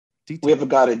We have a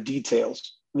God of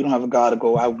details. We don't have a God to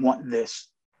go, I want this.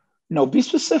 No, be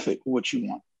specific with what you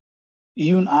want.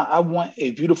 I want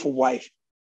a beautiful wife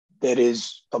that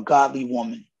is a godly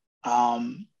woman,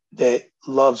 that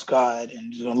loves God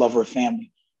and is going to love her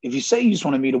family. If you say you just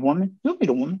want to meet a woman, you'll meet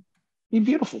a woman. Be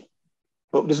beautiful.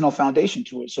 But there's no foundation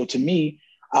to it. So to me,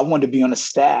 I wanted to be on a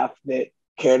staff that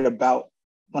cared about,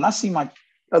 when I see my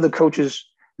other coaches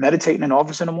meditating in the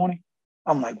office in the morning,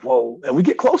 I'm like, whoa, and we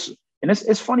get closer. And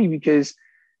it's funny because,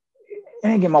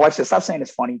 and again, my wife said, stop saying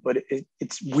it's funny, but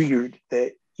it's weird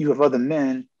that you have other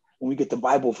men, when we get the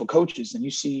Bible for coaches and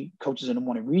you see coaches in the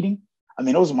morning reading. I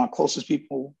mean, those are my closest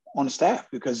people on the staff,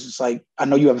 because it's like, I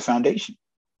know you have a foundation.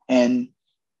 And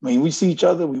I mean, we see each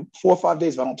other 4 or 5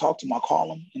 days. If I don't talk to him, I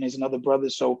call him, and there's another brother.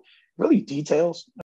 So really details.